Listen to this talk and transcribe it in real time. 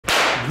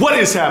What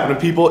is happening,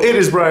 people? It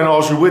is Brian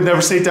Alsruhe with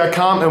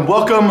NEVERsate.com, and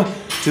welcome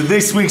to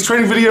this week's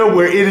training video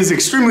where it is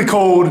extremely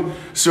cold.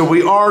 So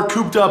we are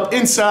cooped up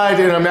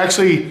inside, and I'm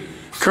actually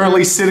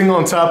currently sitting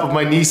on top of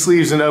my knee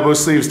sleeves and elbow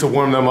sleeves to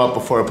warm them up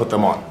before I put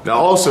them on. Now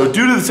also,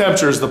 due to the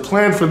temperatures, the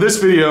plan for this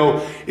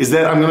video is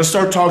that I'm gonna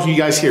start talking to you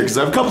guys here because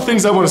I have a couple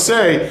things I wanna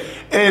say,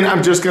 and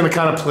I'm just gonna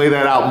kind of play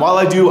that out. And while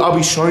I do, I'll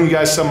be showing you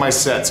guys some of my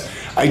sets.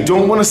 I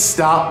don't wanna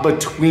stop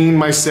between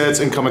my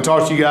sets and come and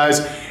talk to you guys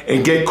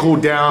and get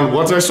cooled down.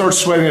 Once I start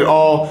sweating at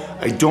all,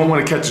 I don't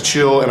wanna catch a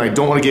chill, and I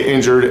don't wanna get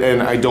injured,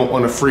 and I don't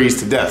wanna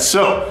freeze to death.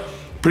 So,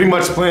 pretty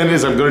much the plan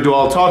is I'm gonna do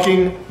all the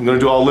talking, I'm gonna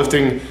do all the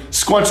lifting,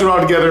 squunch it all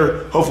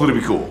together, hopefully it'll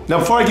be cool. Now,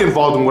 before I get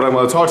involved in what I'm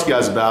gonna talk to you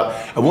guys about,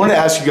 I wanna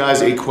ask you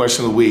guys a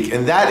question of the week,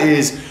 and that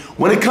is,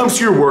 when it comes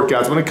to your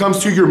workouts, when it comes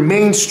to your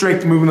main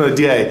strength movement of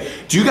the day,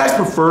 do you guys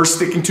prefer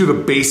sticking to the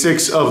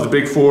basics of the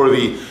big four,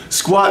 the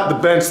squat, the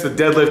bench, the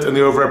deadlift, and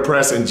the overhead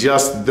press, and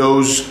just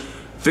those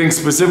things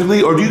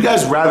specifically, or do you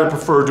guys rather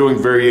prefer doing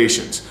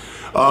variations?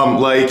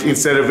 Like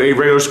instead of a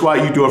regular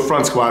squat, you do a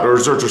front squat or a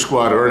Zercher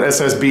squat or an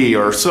SSB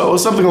or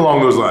something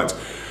along those lines.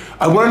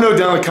 I want to know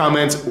down in the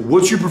comments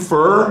what you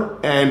prefer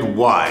and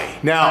why.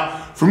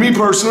 Now, for me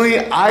personally,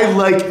 I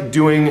like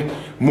doing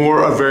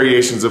more of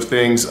variations of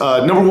things.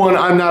 Number one,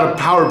 I'm not a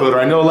power builder.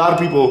 I know a lot of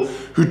people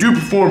who do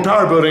perform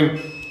power building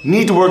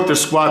need to work their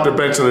squat, their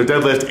bench, and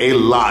their deadlift a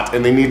lot,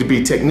 and they need to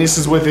be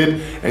technicians with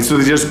it, and so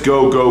they just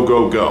go, go,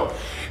 go, go.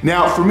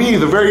 Now, for me,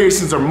 the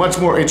variations are much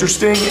more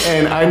interesting,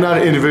 and I'm not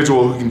an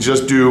individual who can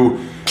just do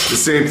the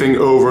same thing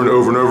over and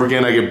over and over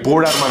again. I get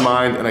bored out of my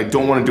mind, and I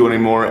don't want to do it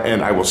anymore,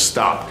 and I will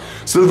stop.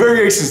 So the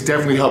variations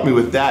definitely help me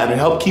with that, and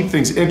help keep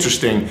things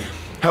interesting.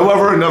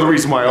 However, another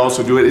reason why I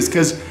also do it is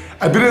because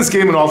I've been in this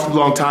game an awfully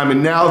long time,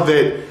 and now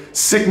that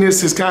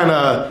sickness has kind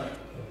of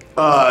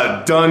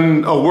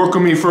done a work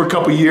on me for a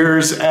couple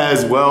years,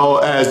 as well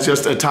as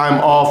just a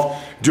time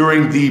off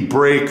during the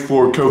break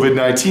for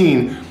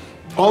COVID-19,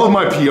 all of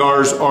my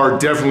PRs are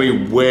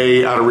definitely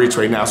way out of reach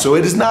right now. So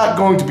it is not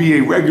going to be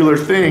a regular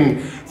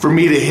thing for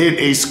me to hit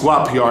a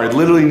squat PR. I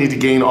literally need to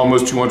gain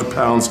almost 200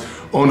 pounds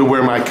onto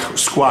where my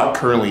squat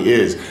currently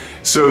is.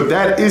 So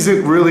that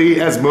isn't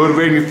really as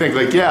motivating to think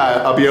like,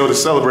 yeah, I'll be able to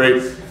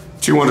celebrate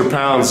 200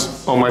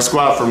 pounds on my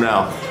squat from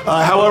now.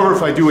 However,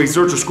 if I do a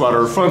Zercher squat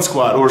or a front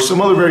squat or some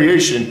other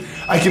variation,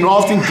 I can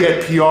often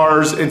get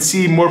PRs and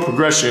see more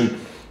progression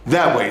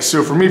that way.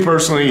 So for me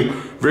personally,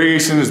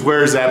 variation is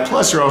where it's at.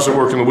 Plus you're also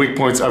working the weak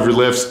points of your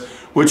lifts,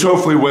 which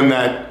hopefully when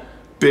that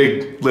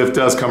big lift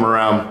does come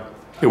around,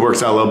 it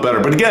works out a little better.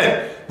 But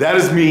again, that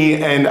is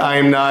me, and I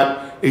am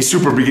not a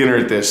super beginner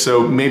at this.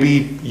 So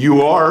maybe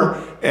you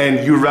are,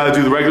 and you would rather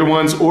do the regular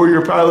ones, or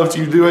you're a powerlifter,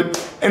 you do it.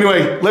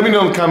 Anyway, let me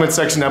know in the comment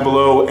section down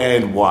below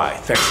and why.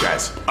 Thanks,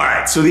 guys. All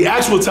right, so the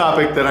actual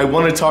topic that I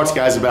want to talk to you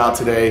guys about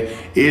today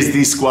is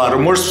the squat, or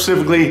more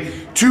specifically,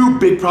 two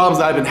big problems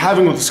that I've been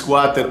having with the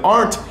squat that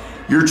aren't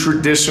your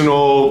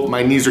traditional,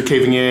 my knees are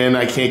caving in,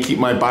 I can't keep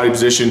my body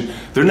position.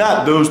 They're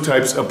not those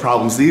types of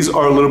problems. These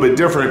are a little bit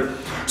different.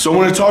 So I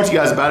want to talk to you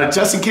guys about it,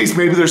 just in case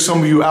maybe there's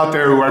some of you out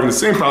there who are having the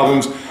same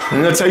problems. And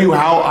I'm going to tell you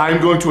how I'm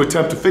going to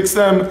attempt to fix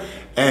them,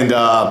 and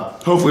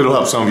hopefully it'll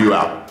help some of you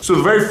out. So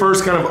the very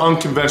first kind of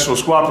unconventional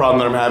squat problem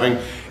that I'm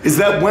having is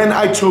that when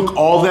I took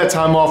all that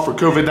time off for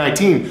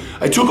COVID-19,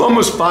 I took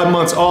almost 5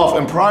 months off,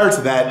 and prior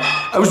to that,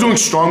 I was doing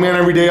strongman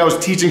every day. I was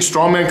teaching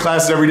strongman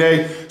classes every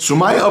day. So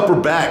my upper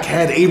back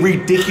had a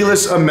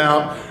ridiculous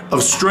amount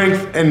of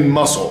strength and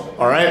muscle,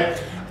 all right?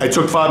 I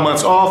took 5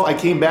 months off, I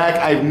came back.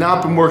 I have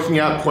not been working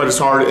out quite as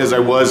hard as I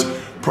was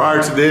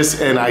prior to this,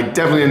 and I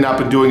definitely have not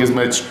been doing as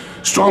much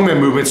strongman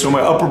movement, so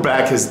my upper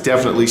back has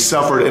definitely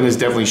suffered and has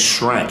definitely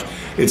shrank.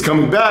 It's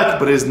coming back,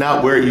 but it is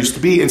not where it used to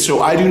be, and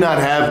so I do not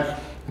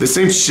have the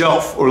same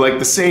shelf or like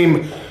the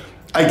same,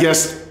 I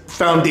guess,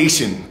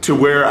 foundation to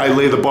where I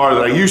lay the bar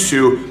that I used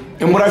to.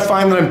 And what I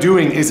find that I'm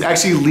doing is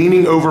actually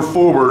leaning over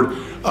forward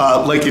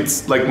like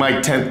it's like my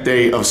 10th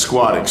day of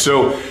squatting.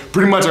 So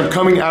pretty much I'm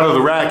coming out of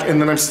the rack,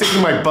 and then I'm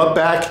sticking my butt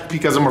back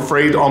because I'm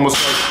afraid almost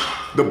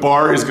like the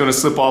bar is gonna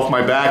slip off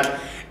my back.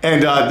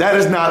 And that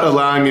is not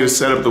allowing me to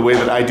set up the way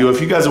that I do.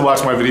 If you guys have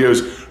watched my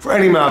videos for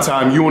any amount of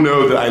time, you will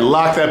know that I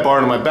lock that bar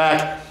into my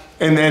back,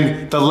 and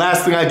then the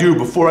last thing I do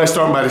before I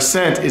start my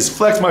descent is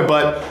flex my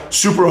butt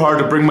super hard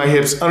to bring my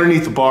hips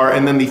underneath the bar,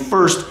 and then the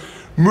first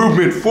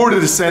movement for the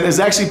descent is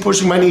actually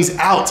pushing my knees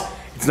out.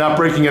 It's not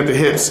breaking at the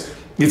hips.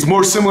 It's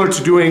more similar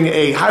to doing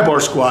a high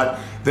bar squat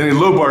than a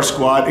low bar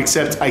squat,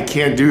 except I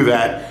can't do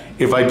that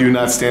if I do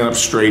not stand up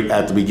straight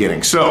at the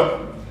beginning.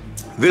 So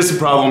this is a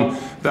problem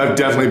that I've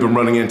definitely been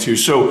running into.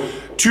 So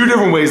two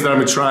different ways that I've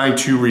been trying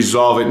to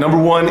resolve it. Number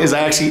one is I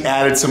actually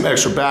added some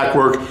extra back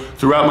work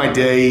throughout my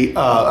day,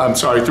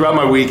 throughout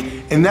my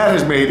week, and that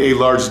has made a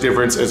large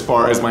difference as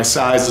far as my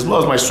size as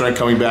well as my strength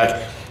coming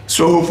back.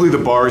 So hopefully the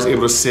bar is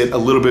able to sit a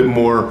little bit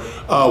more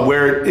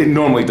where it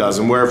normally does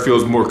and where it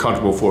feels more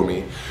comfortable for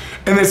me.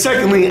 And then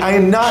secondly, I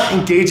am not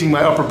engaging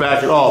my upper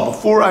back at all.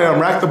 Before I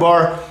unrack the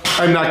bar,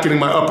 I'm not getting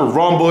my upper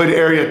rhomboid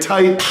area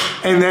tight,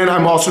 and then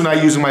I'm also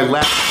not using my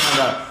lat to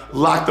kind of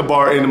lock the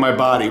bar into my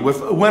body.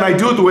 When I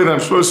do it the way that I'm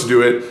supposed to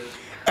do it,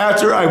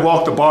 after I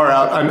walk the bar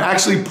out, I'm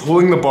actually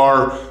pulling the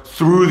bar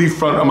through the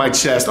front of my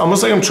chest,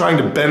 almost like I'm trying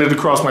to bend it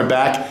across my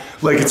back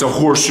like it's a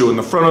horseshoe, and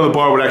the front of the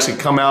bar would actually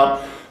come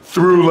out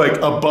through like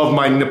above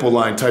my nipple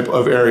line type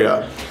of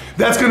area.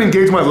 That's gonna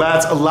engage my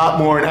lats a lot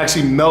more and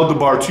actually meld the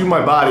bar to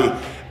my body,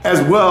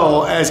 as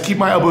well as keep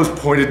my elbows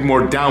pointed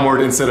more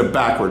downward instead of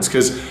backwards,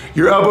 because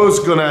your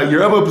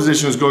elbow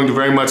position is going to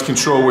very much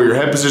control where your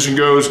head position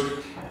goes,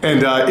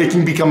 and it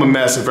can become a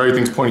mess if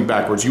everything's pointing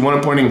backwards. You want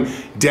it pointing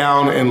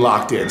down and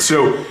locked in.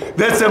 So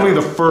that's definitely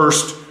the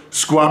first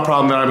squat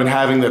problem that I've been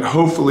having, that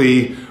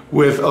hopefully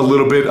with a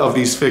little bit of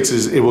these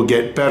fixes, it will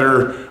get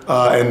better.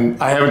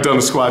 And I haven't done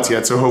the squats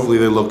yet, so hopefully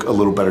they look a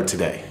little better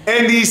today.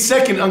 And the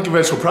second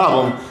unconventional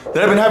problem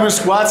that I've been having with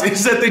squats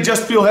is that they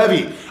just feel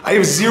heavy. I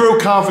have zero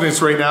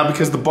confidence right now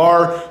because the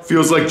bar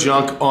feels like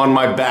junk on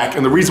my back.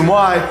 And the reason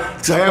why is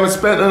because I haven't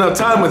spent enough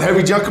time with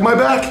heavy junk on my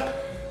back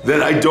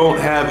that I don't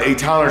have a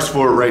tolerance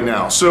for it right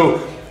now.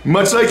 So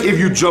much like if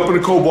you jump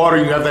into cold water,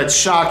 you have that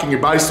shock and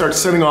your body starts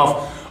sending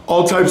off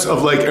all types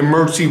of like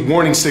emergency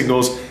warning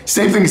signals.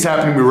 Same thing is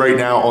happening to me right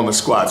now on the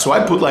squat. So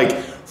I put like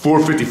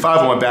 455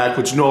 on my back,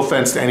 which, no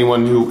offense to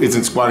anyone who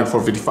isn't squatting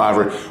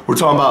 455, we're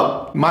talking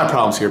about my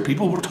problems here,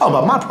 people. We're talking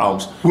about my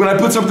problems. When I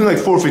put something like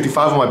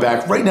 455 on my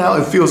back, right now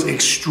it feels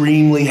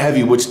extremely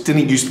heavy, which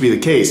didn't used to be the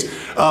case.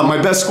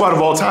 My best squat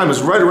of all time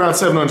is right around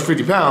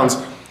 750 pounds.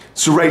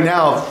 So right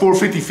now,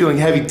 450 feeling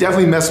heavy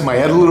definitely messes my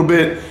head a little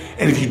bit.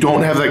 And if you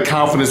don't have that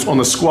confidence on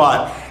the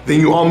squat, then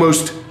you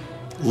almost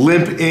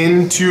limp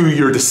into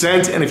your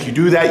descent, and if you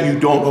do that, you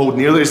don't hold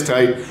nearly as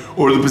tight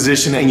or the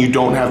position, and you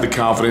don't have the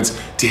confidence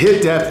to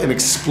hit depth and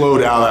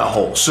explode out of that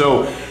hole.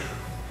 So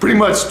pretty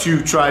much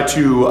to try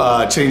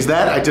to change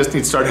that, I just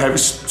need to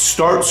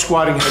start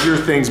squatting heavier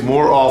things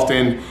more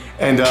often,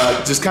 and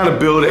just kind of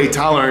build a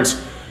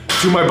tolerance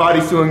to my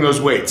body feeling those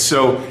weights.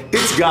 So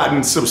it's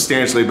gotten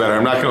substantially better,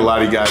 I'm not gonna lie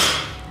to you guys.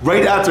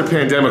 Right after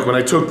pandemic, when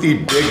I took the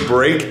big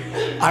break,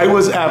 I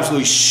was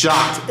absolutely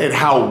shocked at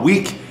how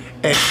weak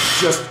and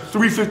just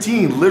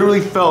 315 literally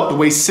felt the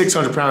way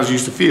 600 pounds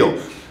used to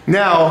feel.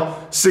 Now,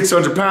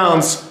 600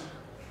 pounds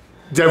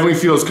definitely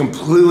feels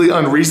completely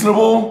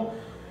unreasonable,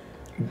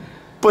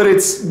 but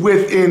it's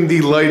within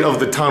the light of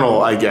the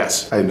tunnel, I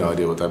guess. I had no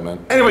idea what that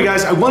meant. Anyway,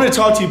 guys, I want to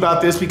talk to you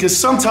about this because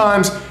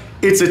sometimes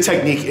it's a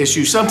technique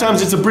issue.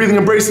 Sometimes it's a breathing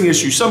and bracing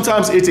issue.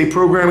 Sometimes it's a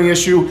programming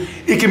issue.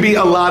 It can be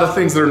a lot of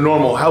things that are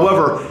normal.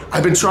 However,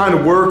 I've been trying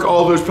to work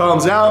all those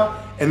problems out,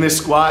 and this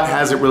squat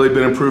hasn't really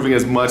been improving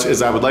as much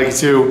as I would like it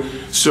to.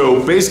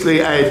 So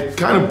basically, I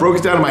kind of broke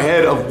it down in my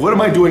head of what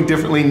am I doing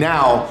differently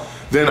now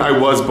than I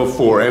was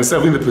before. And it's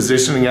definitely the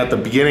positioning at the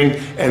beginning,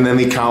 and then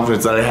the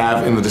confidence that I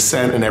have in the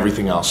descent and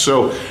everything else.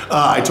 So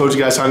I told you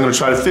guys how I'm gonna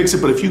try to fix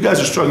it, but if you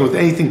guys are struggling with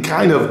anything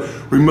kind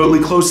of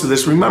remotely close to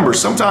this, remember,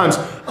 sometimes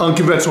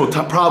unconventional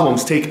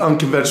problems take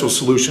unconventional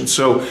solutions.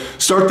 So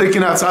start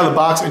thinking outside the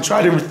box and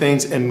try different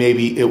things, and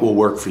maybe it will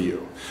work for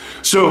you.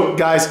 So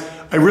guys,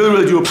 I really,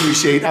 really do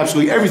appreciate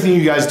absolutely everything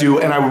you guys do,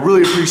 and I would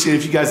really appreciate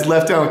if you guys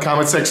left down in the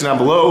comment section down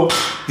below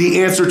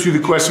the answer to the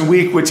question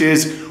week, which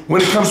is,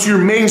 when it comes to your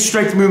main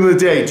strength movement of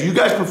the day, do you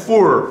guys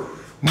prefer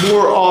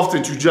more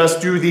often to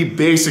just do the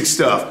basic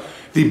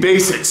stuff? The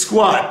basic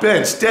squat,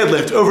 bench,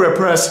 deadlift, overhead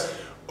press,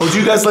 or do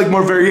you guys like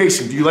more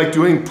variation? Do you like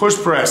doing push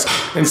press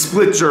and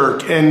split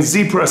jerk and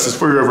Z presses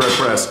for your overhead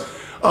press?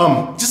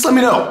 Just let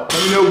me know.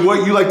 Let me know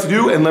what you like to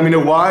do and let me know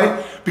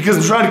why, because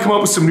I'm trying to come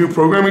up with some new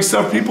programming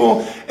stuff,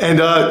 people, and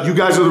you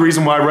guys are the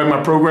reason why I write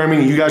my programming,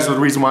 and you guys are the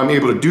reason why I'm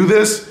able to do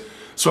this.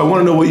 So I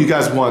want to know what you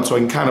guys want so I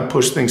can kind of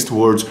push things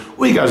towards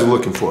what you guys are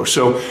looking for.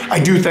 So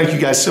I do thank you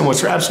guys so much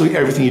for absolutely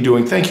everything you're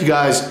doing. Thank you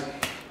guys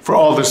for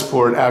all the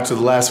support after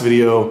the last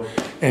video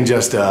and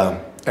just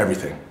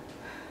everything.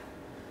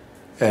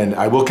 And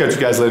I will catch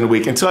you guys later in the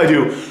week. Until I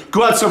do,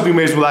 go out something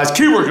amazing with lives.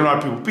 Keep working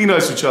hard, people. Be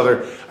nice to each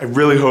other. I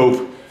really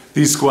hope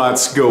these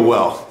squats go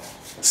well.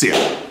 See ya.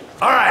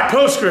 All right,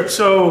 postscript.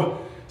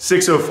 So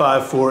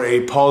 605 for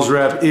a pulse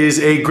rep is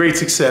a great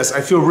success.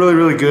 I feel really,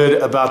 really good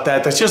about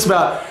that. That's just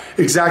about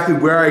exactly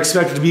where I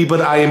expected to be,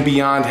 but I am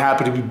beyond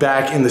happy to be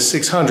back in the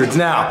 600s.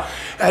 Now,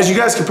 as you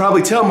guys can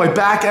probably tell, my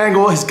back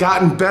angle has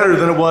gotten better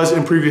than it was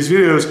in previous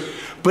videos,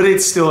 but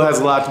it still has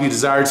a lot to be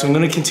desired, so I'm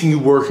gonna continue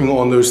working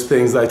on those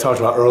things that I talked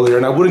about earlier,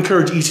 and I would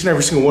encourage each and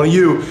every single one of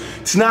you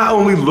to not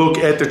only look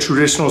at the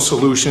traditional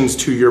solutions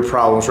to your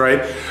problems,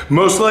 right?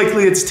 Most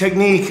likely it's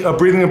technique, a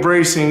breathing and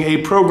bracing, a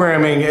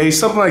programming,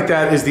 something like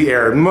that is the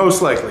error,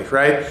 most likely,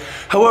 right?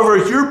 However,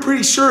 if you're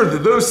pretty sure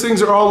that those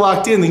things are all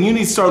locked in, then you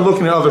need to start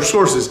looking at other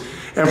sources.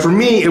 And for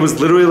me, it was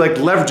literally like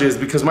leverages,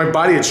 because my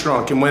body had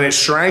shrunk, and when it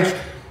shrank,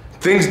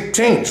 things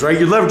change, right?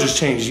 Your leverages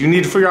change. You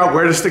need to figure out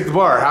where to stick the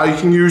bar, how you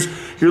can use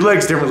your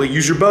legs differently,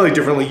 use your belly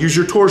differently, use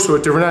your torso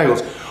at different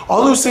angles.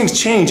 All those things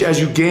change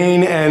as you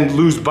gain and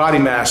lose body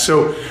mass.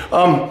 So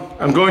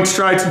I'm going to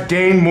try to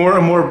gain more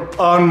and more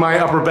on my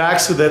upper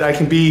back so that I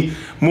can be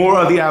more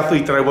of the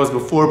athlete that I was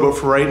before. But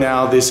for right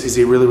now, this is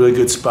a really, really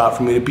good spot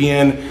for me to be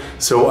in.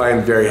 So I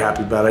am very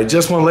happy about it. I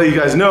just want to let you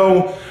guys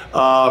know,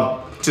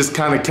 just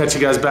kind of catch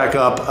you guys back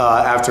up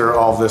after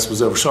all of this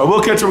was over. So I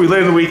will catch you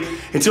later in the week.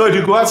 Until I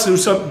do, go out and do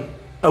something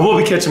I will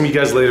be catching you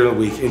guys later in the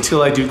week.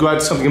 Until I do, go out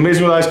to something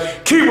amazing in your lives.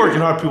 Keep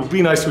working hard, people.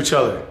 Be nice to each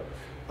other.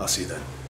 I'll see you then.